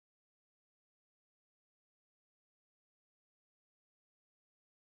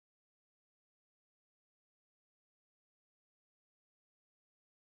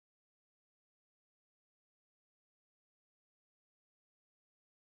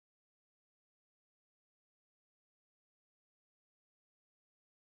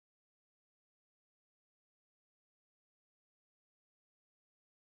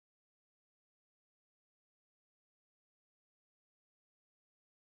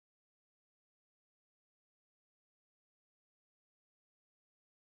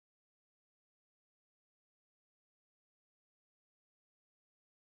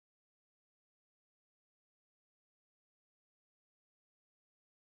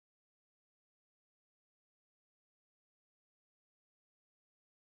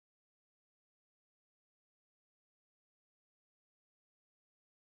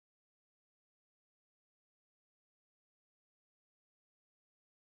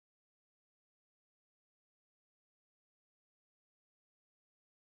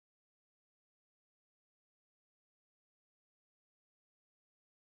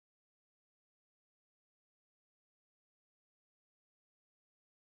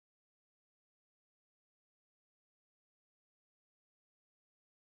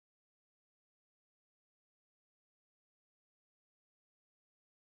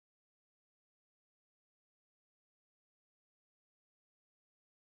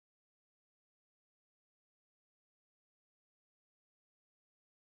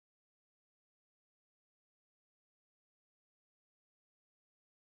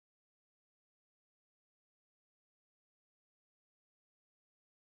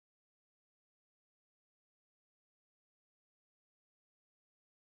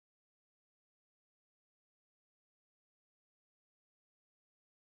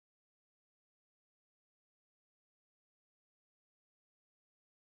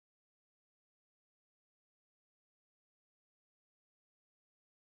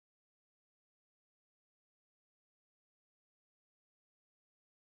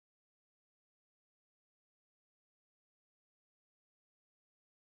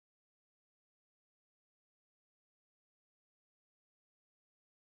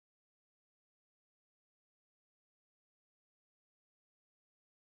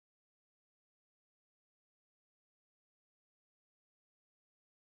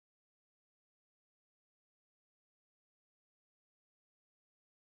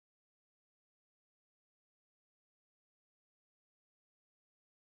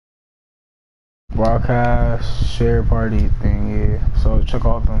broadcast, share party thing, yeah. So check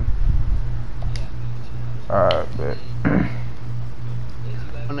all of them. Alright, bet.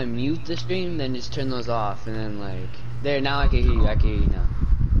 Want to mute the stream, then just turn those off, and then like there. Now I can hear you. I can hear you now.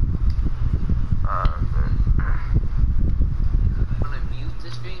 Alright, bet. Want to mute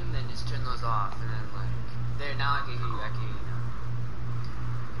the stream, then just turn those off, and then like there. Now I can hear you. I can hear you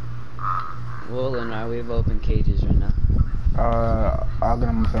now. Well, Leonard, we have open cages right now. I'll get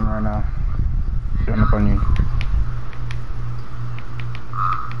on my phone right now. Join up on you.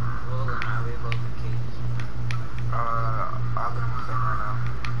 Well, Leonard, we have open cages. I'll get on my phone right now.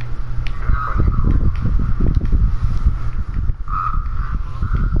 Join up on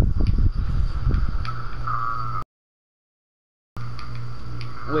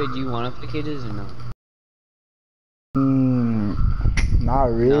you. Wait, do you want to play cages or no? Not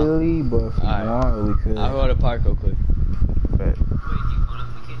really, No? but if you want, we could. I'll go to park real quick. Bet. Wait, do you want to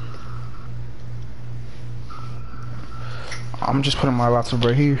play cages? I'm just putting my laptop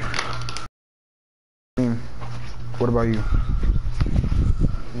right here. What about you?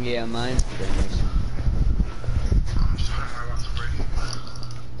 Yeah, mine's finished. I'm just putting my laptop right here.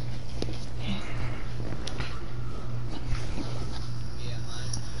 Yeah,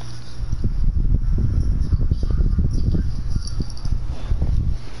 mine's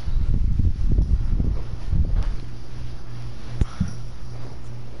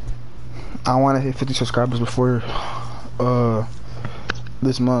I want to hit 50 subscribers before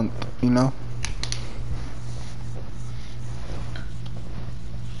this month, you know?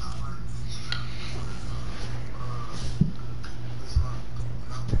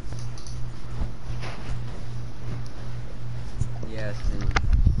 yes.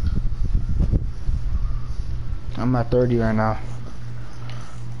 I'm at 30 right now.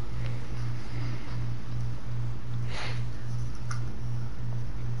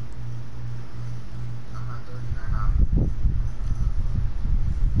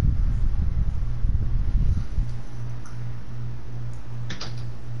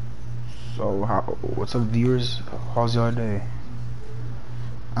 So what's up, viewers? How's your day?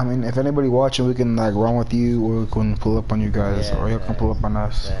 I mean, if anybody watching, we can like run with you, or we can pull up on you guys, Yeah, or you can pull up on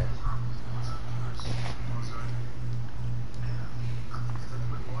us. Yeah.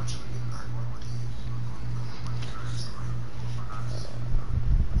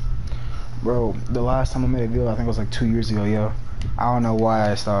 Bro, the last time I made a video, I think it was like 2 years ago, yo. I don't know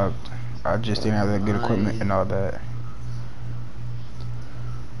why I stopped. I just didn't have that good equipment and all that.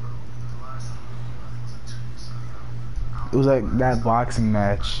 It was like that boxing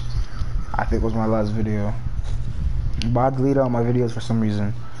match. I think was my last video. But I deleted all my videos for some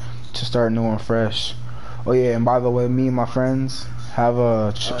reason to start new and fresh. Oh yeah, and by the way, me and my friends have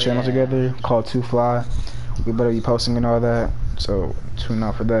a channel together called 2Fly. We better be posting and all that. So tune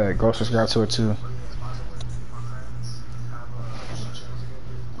out for that. Go subscribe to it too.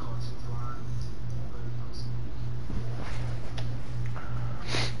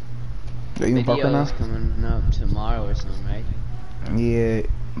 Are you in Parker now? Coming up tomorrow or something, right? Yeah,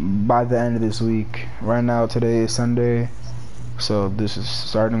 by the end of this week. Right now, today is Sunday, so this is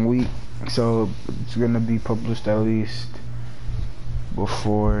starting week. So it's gonna be published at least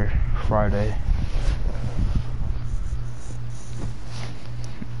before Friday.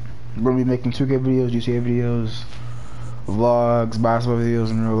 We're gonna be making 2K videos, GTA videos, vlogs, basketball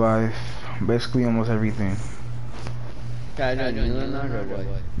videos in real life, basically almost everything. Can I join you, Leonard, or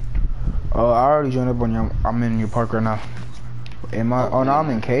what? Oh, I already joined up on your. I'm in your park right now. Am I? Oh no, I'm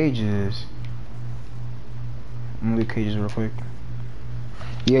in cages. I'm gonna do cages real quick.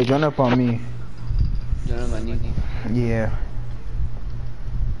 Yeah, join up on me. Join up on you? Yeah.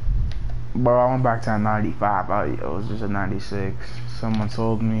 Bro, I went back to a 95. It was just a 96. Someone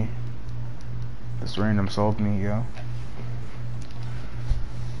sold me. This random sold me, yo.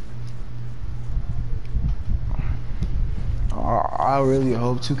 I really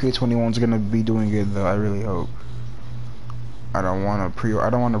hope 2K21's gonna be doing good though. I really hope. I don't want to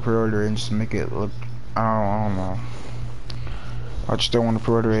pre-order and just make it look. I don't know. I just don't want to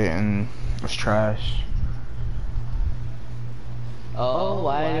pre-order it and it's trash. Oh,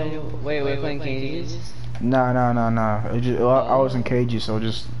 why? Wait, we're playing cages? No. It just, I was in cages, so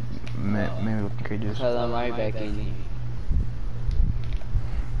just maybe looking cages. Cause I'm right back in here.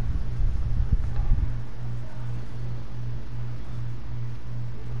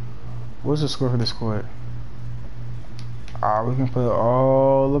 What's the score for this squad? We can play.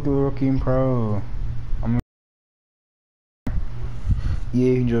 Oh, look at the rookie and pro. Yeah,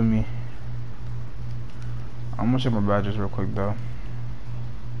 you can join me. I'm gonna check my badges real quick though.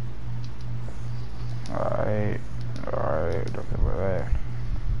 Alright, don't care about that.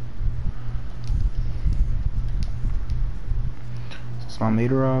 my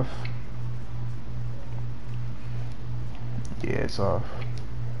meter off? Yeah, it's off.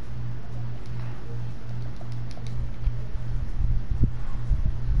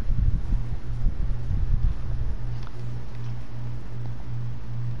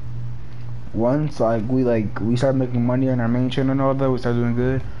 Once we start making money on our main channel and all that, we start doing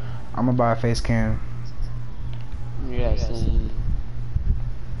good, I'm gonna buy a face cam. Yeah, same.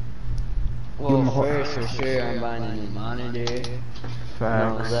 Well, my first for sure, I'm buying a new monitor.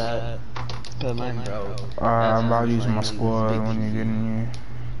 And all Facts. that. Cause mine broke. I'm about to use my squad when you get in here.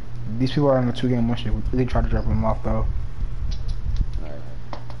 These people are on the 2-game win streak. We can try to drop them off though. Alright.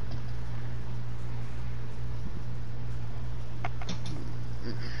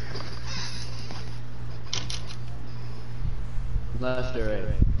 Left or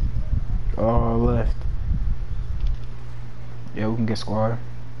right? Oh, left. Yeah, we can get squad.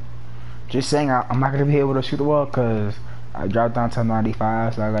 Just saying, I'm not gonna be able to shoot the wall because I dropped down to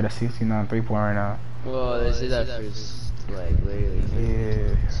 95, so I got a 69 3-point right now. Well, this is our first, like, literally.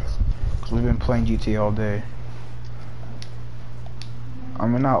 Yeah. Cause we've been playing GTA all day. I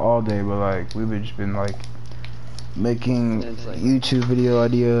mean, not all day, but like we've just been like making Like, YouTube video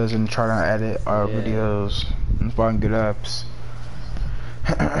ideas and trying to edit our videos and find good apps.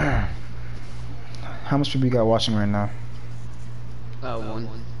 How much people you got watching right now? one.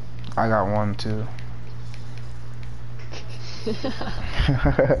 I got one too.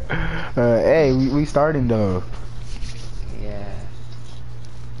 Hey, we starting though. Yeah.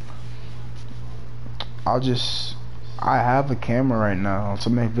 I have a camera right now to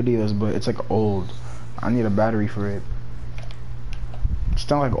make videos, but it's like old. I need a battery for it. It's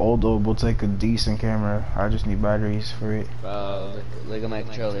not like old, but it's like a decent camera. I just need batteries for it. Bro, look at my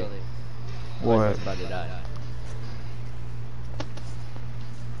controller. What? It's about to die.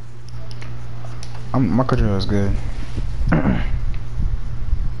 My controller is good.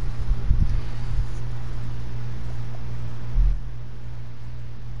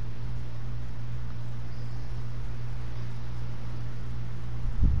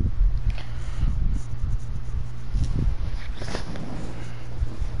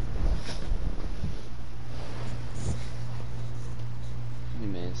 You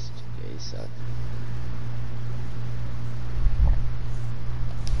missed. Yeah, you suck.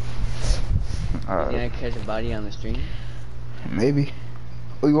 You gonna catch a body on the stream? Maybe.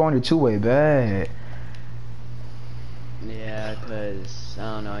 Oh, you want a 2-way? Bad. Yeah, cause I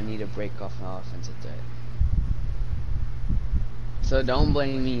don't know. I need to break off an offensive threat. So don't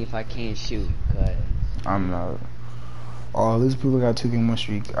blame me if I can't shoot, cause I'm not. Oh, these people got 2-game win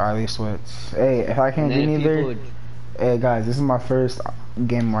streak. Alright, they sweats. Hey, if I can't then get if neither. people Hey guys, this is my first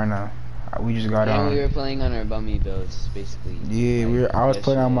game right now. We just got on. we were playing on our bummy builds, basically. Yeah, like, I was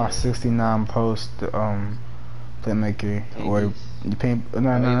playing on my yesterday. 69 post playmaker or the paint.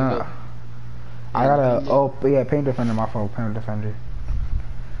 No. I got a paint defender. My fault, paint defender.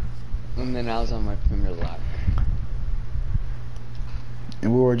 And then I was on my premier lock.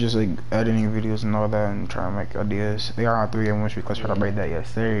 And we were just like editing videos and all that and trying to make ideas. They are on 3-game win streak. Let's try to break that.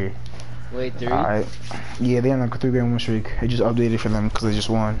 Yes, sir. Wait, 3? Alright. Yeah, they're on like a 3-game win streak. It just updated for them because they just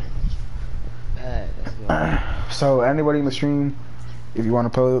won. So anybody in the stream, if you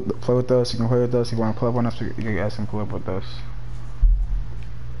want to play with us, you can play with us. If you want to pull up on us, you guys can pull up with us.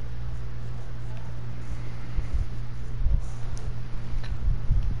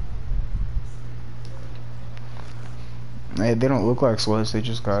 Hey, they don't look like sweats. They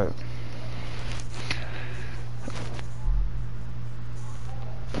just got.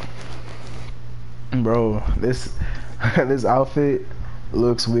 Bro, this this outfit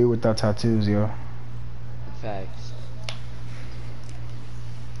looks weird without tattoos, yo. Facts.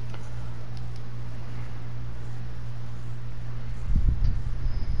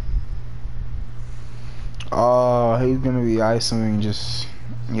 Oh, he's gonna be ISOing just.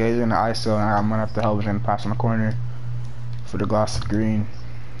 Yeah, he's gonna ISO, and I'm gonna have to help him pass on the corner for the gloss green.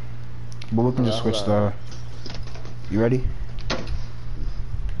 But we can just switch the. You ready?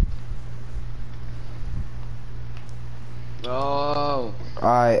 Oh.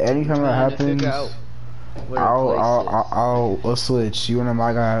 Alright, anytime that happens, I'll switch. You and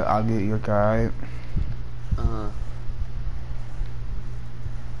my guy, I'll get your guy.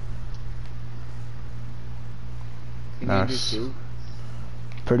 Nice.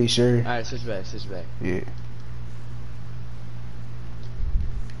 Pretty sure. Alright, switch back. Yeah.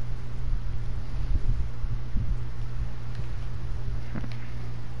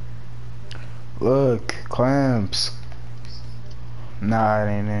 Look, clamps. Nah, it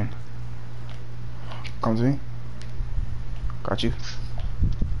ain't in. Come to me. Got you.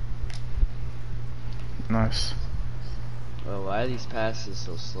 Nice. Bro, why are these passes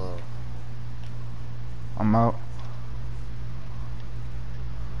so slow? I'm out.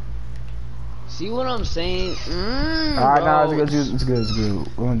 See what I'm saying? Alright, nah, Bro. it's good.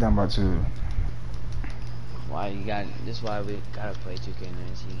 We went down by 2. Why you got? This is why we gotta play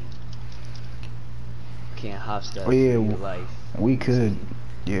 2K19. Can't hop step Oh for yeah, your life. we could.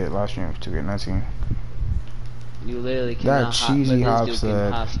 Yeah, last stream 2K19. You literally That cannot hop, but cheesy this hop dude can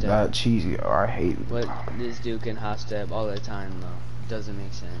step. hop step. That cheesy. Oh, I hate it. But this dude can hop step all the time though. Doesn't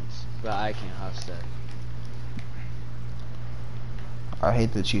make sense. But I can't hop step. I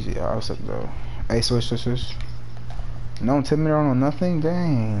hate the cheesy hop step though. Hey, switch. No intimidator on nothing.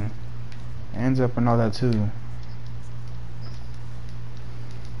 Dang. Ends up and all that too.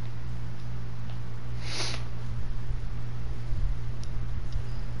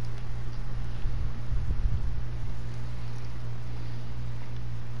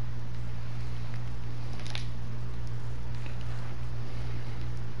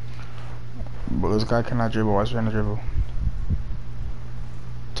 But this guy cannot dribble. Why is he trying to dribble?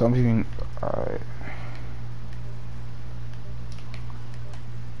 Tell me you can. Alright.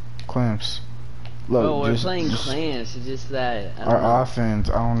 Clamps. Look, Bro, we're playing clans. It's just that I don't know. Our offense,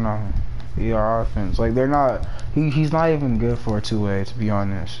 I don't know. Yeah, our offense. Like they're not. He's not even good for a 2-way. To be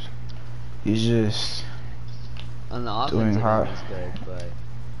honest, he's just On the doing offensive hot. end is good, but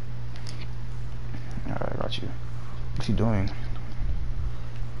Alright, I got you. What's he doing?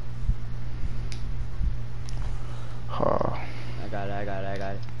 I got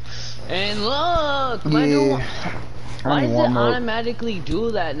it. And look, Yeah. why does it automatically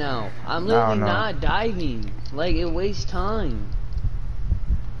do that now? I'm literally not diving. Like it wastes time.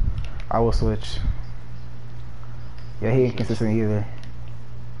 I will switch. Yeah, he ain't consistent either.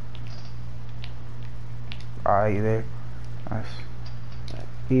 Alright, you there? Nice.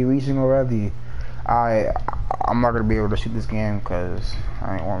 He reaching already. I'm not gonna be able to shoot this game because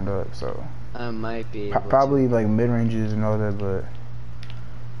I ain't warmed up. So I might be able probably to. like mid ranges and all that, but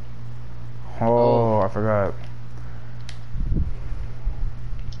I forgot.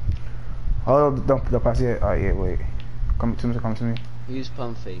 Oh, don't pass yet. Oh yeah, wait. Come to me. Use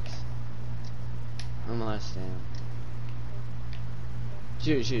pump fakes. I'm gonna stand.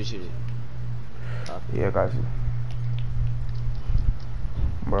 Shoot it. Yeah, I got you.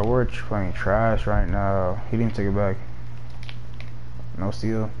 Bro, we're playing trash right now. He didn't take it back. No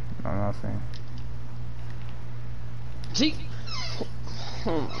steal. No nothing. See?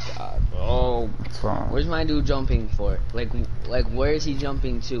 Oh my god, bro. It's fine. Where's my dude jumping for? Like where is he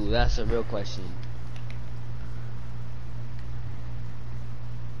jumping to? That's a real question.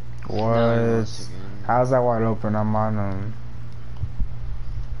 What? How's that wide open? I'm on him.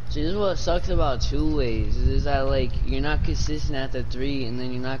 See, this is what sucks about 2-ways. Is that like you're not consistent at the 3, and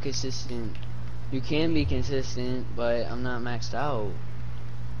then you're not consistent. You can be consistent, but I'm not maxed out.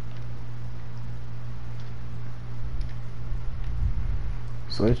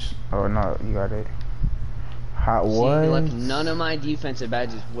 Switch? Oh no, you got it. Hot what? See, like none of my defensive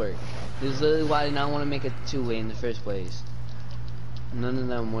badges work. This is literally why I did not want to make a 2-way in the first place. None of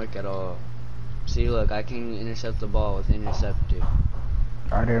them work at all. See, look, I can intercept the ball with interceptor.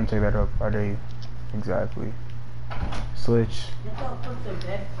 I dare him take that up. I dare you. Exactly. Switch.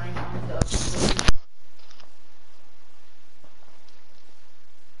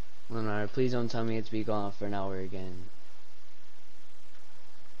 Alright, please don't tell me it's be gone for an hour again.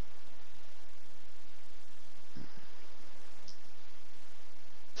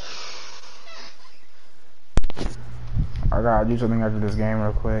 I gotta do something after this game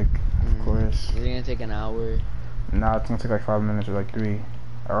real quick. Of course. Is it gonna take an hour? Nah, it's gonna take like 5 minutes or like 3.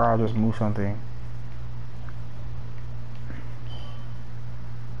 Or I'll just move something.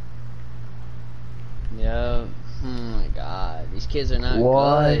 Yep. Oh my god, these kids are not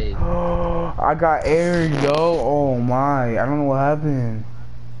good. I got aired, yo. Oh my. I don't know what happened.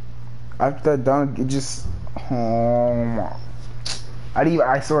 After that dunk, it just. Oh my.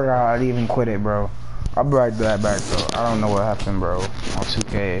 I swear to God, I didn't even quit it, bro. I'll be right back, bro. I don't know what happened, bro. On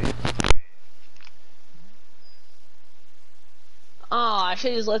 2K. Oh, I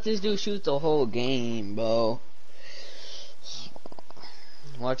should just let this dude shoot the whole game, bro.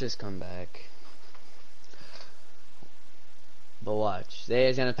 Watch us come back. But watch.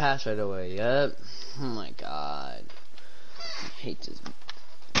 They's gonna pass right away. Yep. Oh my god. I hate this.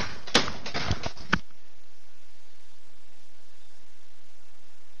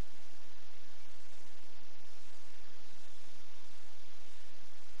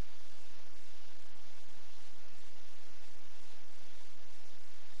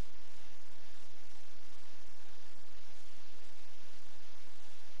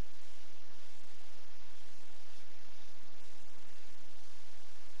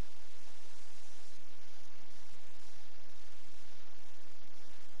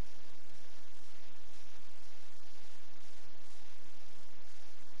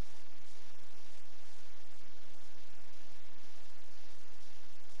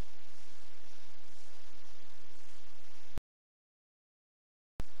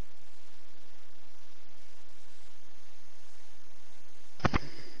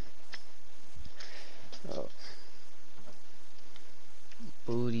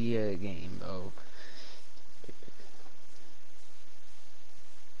 booty game, bro.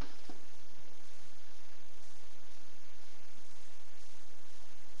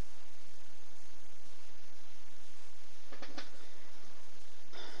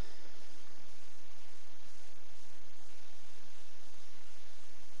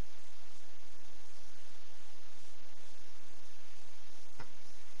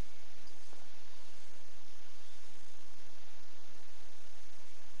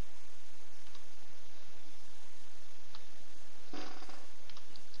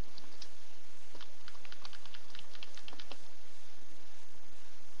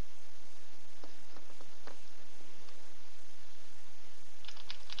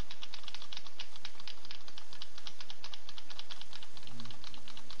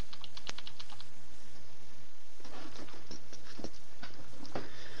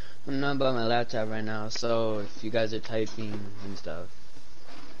 I'm not by my laptop right now, so if you guys are typing and stuff,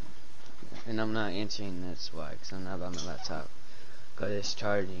 and I'm not answering, that's why, because I'm not by my laptop. Because it's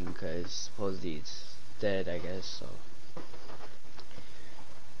charging, because supposedly it's dead, I guess, so.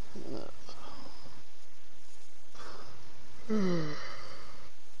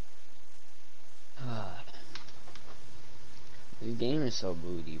 This game is so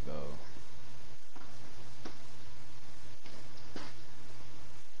booty, bro.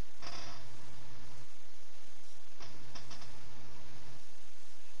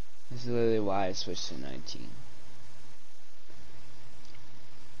 This is literally why I switched to 19.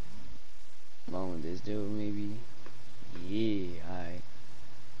 Along with this dude, maybe. Yeah,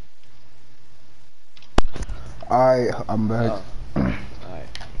 Alright, I'm back. Oh. Alright.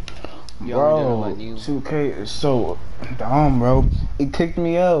 Bro, 2K is so dumb, bro. It kicked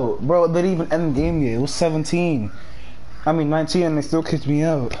me out. Bro, it didn't even end the game yet. It was 17. I mean 19 and they still kicked me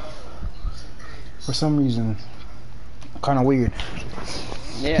out. For some reason. Kinda weird.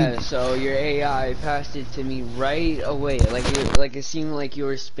 Yeah, so your AI passed it to me right away. Like it seemed like you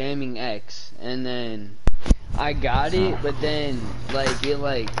were spamming X, and then I got it, but then like it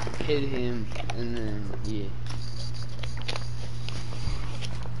hit him, and then yeah.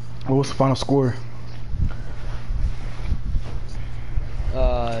 What was the final score?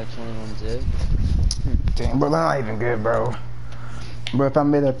 21 zip. Damn, bro, that's not even good, bro. Bro, if I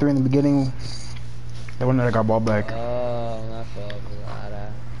made that 3 in the beginning, they wouldn't have got ball back. Oh, my fault,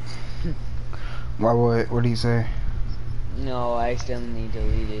 Why? What did he say? No, I accidentally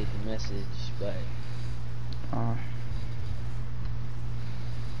deleted the message, but.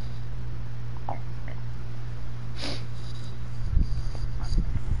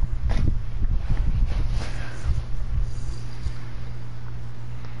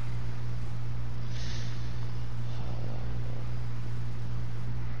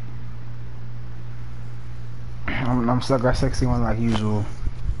 I'm stuck at 61 like usual.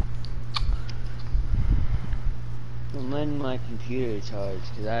 I'm letting my computer charge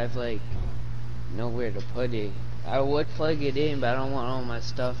because I have like nowhere to put it. I would plug it in, but I don't want all my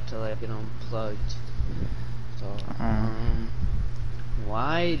stuff to like get unplugged. So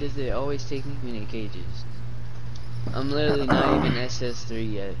why does it always take me in cages? I'm literally not even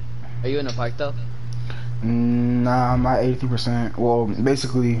SS3 yet. Are you in a park though? Nah, I'm at 83%. Well,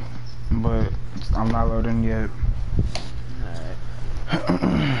 basically, but I'm not loading yet.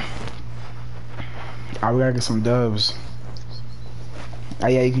 Alright. We gotta get some dubs. Yeah,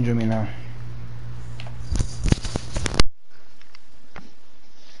 you can join me now.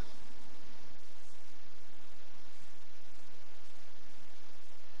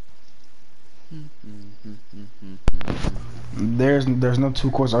 There's no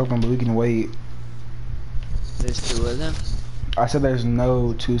 2 courts open, but we can wait. There's 2 of them? I said there's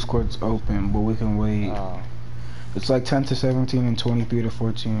no 2 courts open, but we can wait. Oh. It's like 10 to 17 and 23 to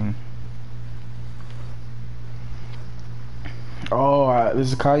 14. Oh,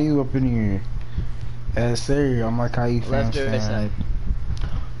 there's a Caillou up in here. Yes, sir. I'm like Caillou fan. Left or right side?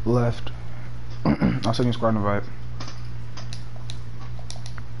 Left. I'll send you squad invite.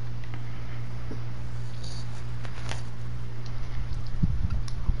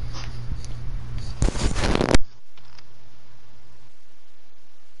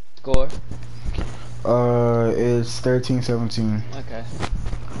 Score? It's 13-17. Okay.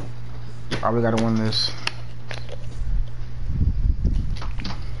 We gotta win this.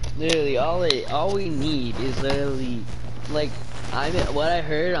 Literally, all we need is literally, like, what I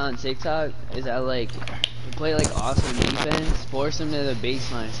heard on TikTok is that, like, you play, like, awesome defense, force them to the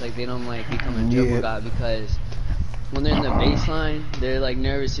baseline so, like, they don't, like, become a dribble guy, because when they're in the baseline, they're, like,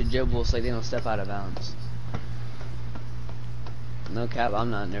 nervous to dribble so, like, they don't step out of bounds. No cap, I'm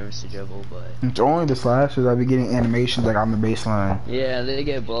not nervous to dribble, but It's only the slashes I be getting animations like on the baseline. yeah, they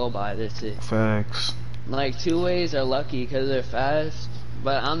get blow by. That's it. Facts. Like two ways are lucky because they're fast,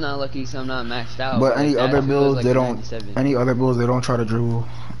 but I'm not lucky because I'm not maxed out. But any like, other that builds, like they a don't. 97. Any other builds, they don't try to dribble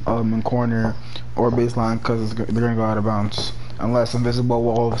in corner or baseline because they're gonna go out of bounds unless invisible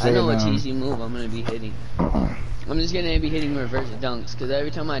wall. I know a cheesy move I'm gonna be hitting. I'm just gonna be hitting reverse dunks because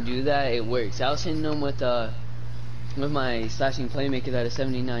every time I do that, it works. I was hitting them with my slashing playmaker that a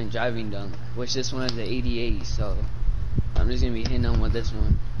 79 driving dunk, which this one has an 88. So I'm just gonna be hitting them with this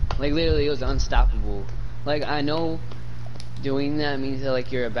one. Like literally, it was unstoppable. Like I know doing that means that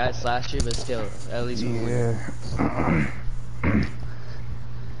like you're a bad slasher, but still, at least we win. Yeah.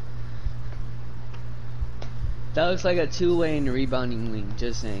 That looks like a two-way in the rebounding wing.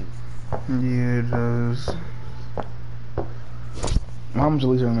 Just saying. Yeah, it does. How much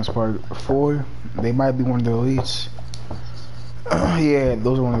elites are in this part? 4. They might be one of the elites. Yeah,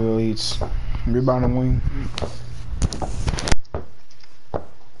 those are one of the elites. Rebounding wing.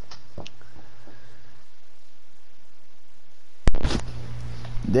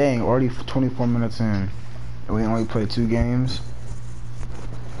 Dang, already 24 minutes in. And we only played 2 games.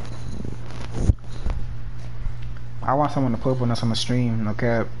 I want someone to put up on us on the stream, no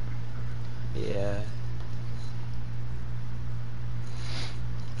cap. Yeah.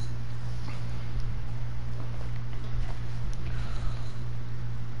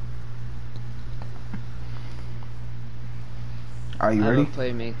 Are you ready? I'm a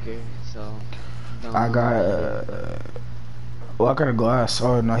playmaker, so. I got. Well, I got a glass.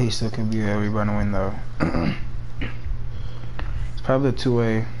 Oh no, he still could be a rebounding wing though. It's probably a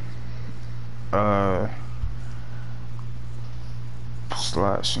 2-way.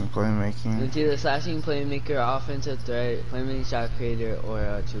 Slashing playmaking. It's either slashing playmaker, offensive threat, playmaking shot creator, or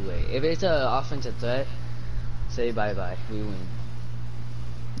a two-way. If it's an offensive threat, say bye-bye. We win.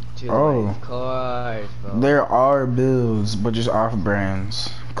 Two-way, of course, bro. There are builds, but just off brands.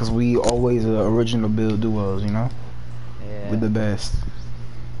 Cause we always original build duos, you know? Yeah. We're the best.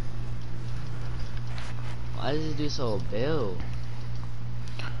 Why does it do so build?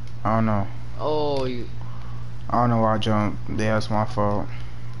 I don't know. Oh, you. I don't know why I jumped. Yeah, that's my fault.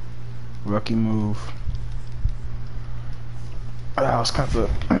 Rookie move. That was kind of.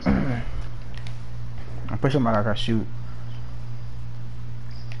 I'm pretty sure I gotta shoot.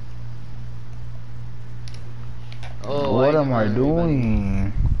 Oh, What am I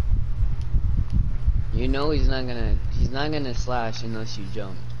doing? You know he's not gonna slash unless you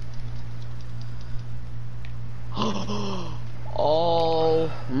jump. Oh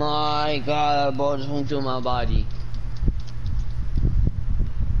my god, that ball just went through my body.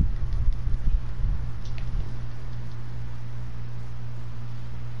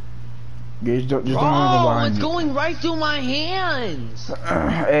 Just don't Bro, it's going right through my hands.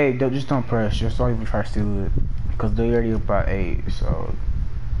 Hey, just don't press. Just don't even try to steal it. Cause they already up by 8, so.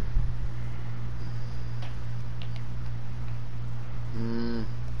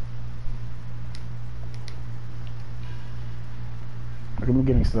 Look at me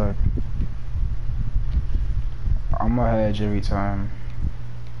getting stuck. I'm a hedge every time.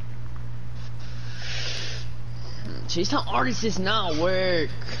 Chase Town Artist does not work.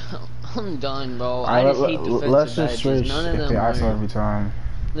 I'm done, bro. I just hate defensive let's just badges. switch None of if them they ISO work. every time.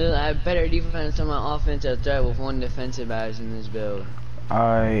 Look, I have better defense on my offensive threat with 1 defensive badge in this build.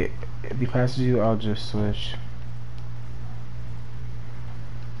 If he passes you, I'll just switch.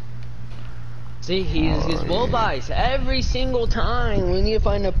 See, he gets ball buys every single time. We need to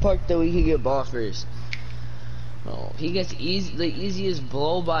find a park that we can get ball first. Oh, he gets the easiest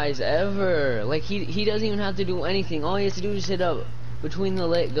blow bys ever. Like he doesn't even have to do anything. All he has to do is hit up between the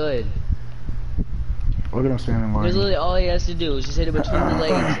leg. Good. Look at him standing That's line. literally all he has to do is just hit it between the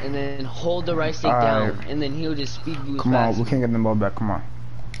legs and then hold the right stick down, and then he'll just speed boost. Come on, we can't get the ball back. Come on.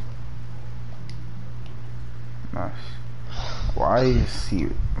 Nice. Why is he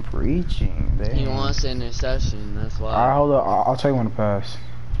reaching there? He wants an interception. That's why. Hold up. I'll tell you when to pass.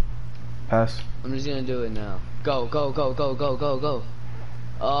 Pass. I'm just gonna do it now. Go, go, go, go, go, go, go.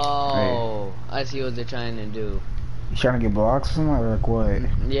 Oh, hey. I see what they're trying to do. You trying to get blocks or something? Or like what?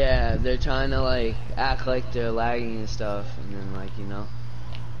 Yeah, they're trying to like act like they're lagging and stuff, and then like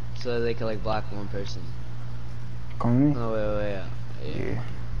so they can like block one person. Come me? Oh wait, yeah.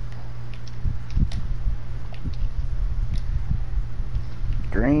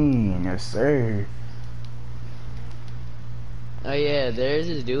 Green, yes sir. Oh yeah, there's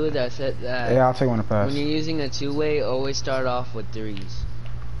this dude that said that. Yeah, I'll take one to pass. When you're using a two-way, always start off with 3s.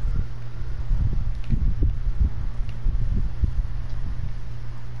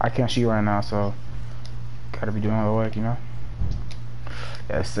 I can't shoot right now, so gotta be doing all the work, you know.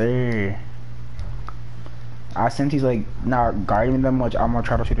 Yes, sir. Since he's like not guarding me that much, I'm gonna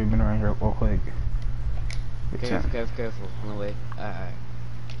try to shoot him in around here real quick. Careful. On the way. Alright.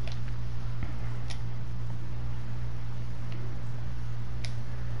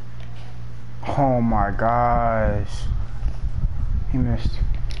 Oh my gosh. He missed.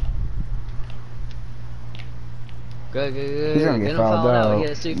 Good. He's gonna get fouled out. He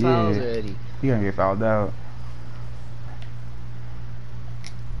has 3 fouls already. He's gonna get fouled out.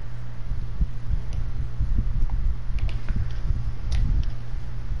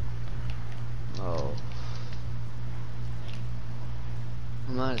 Oh.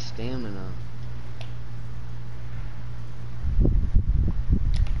 I'm out of stamina.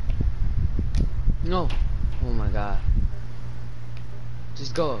 No. Oh my god.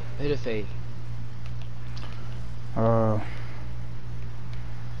 Just go. Hit a fade. I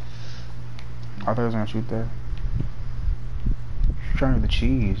thought he was gonna shoot that. He's trying to do the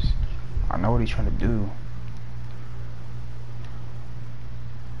cheese. I know what he's trying to do.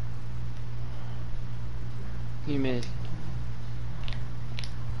 He missed.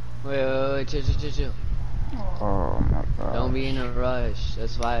 Wait, chill. Oh my god. Don't be in a rush.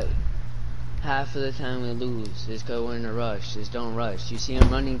 That's why half of the time we lose is because we're in a rush. Just don't rush. You see him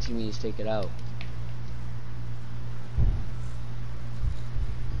running to me, just take it out.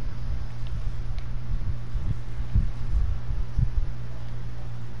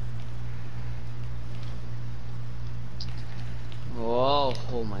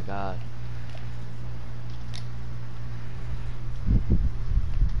 Oh my god.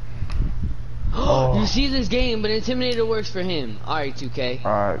 Oh. You see this game, but Intimidator works for him. Alright, 2K.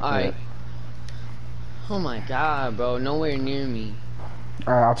 Alright. Oh my god, bro. Nowhere near me.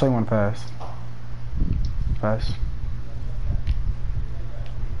 Alright, I'll tell you one pass. Pass.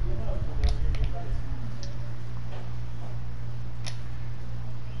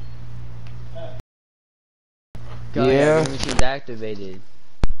 Yeah. Game machine's activated.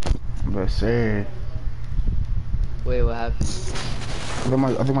 But sir. Wait, what happened?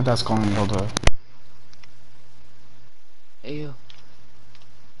 I think my dad's calling me. Hold up. Ew.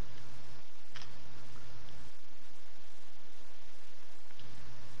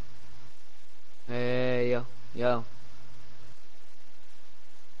 Hey, yo.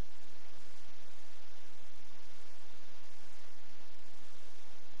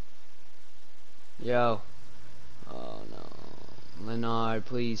 Yo. Oh no. Leonard,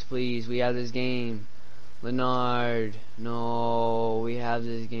 please, we have this game. Leonard, no, we have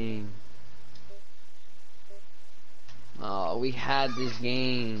this game. Oh, we had this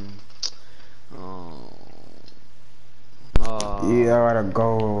game. Oh. Yeah, I gotta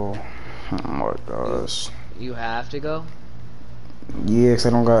go. Oh my gosh. You have to go? Yeah, 'cause I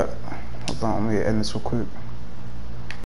don't got. Hold on, let me end this real quick.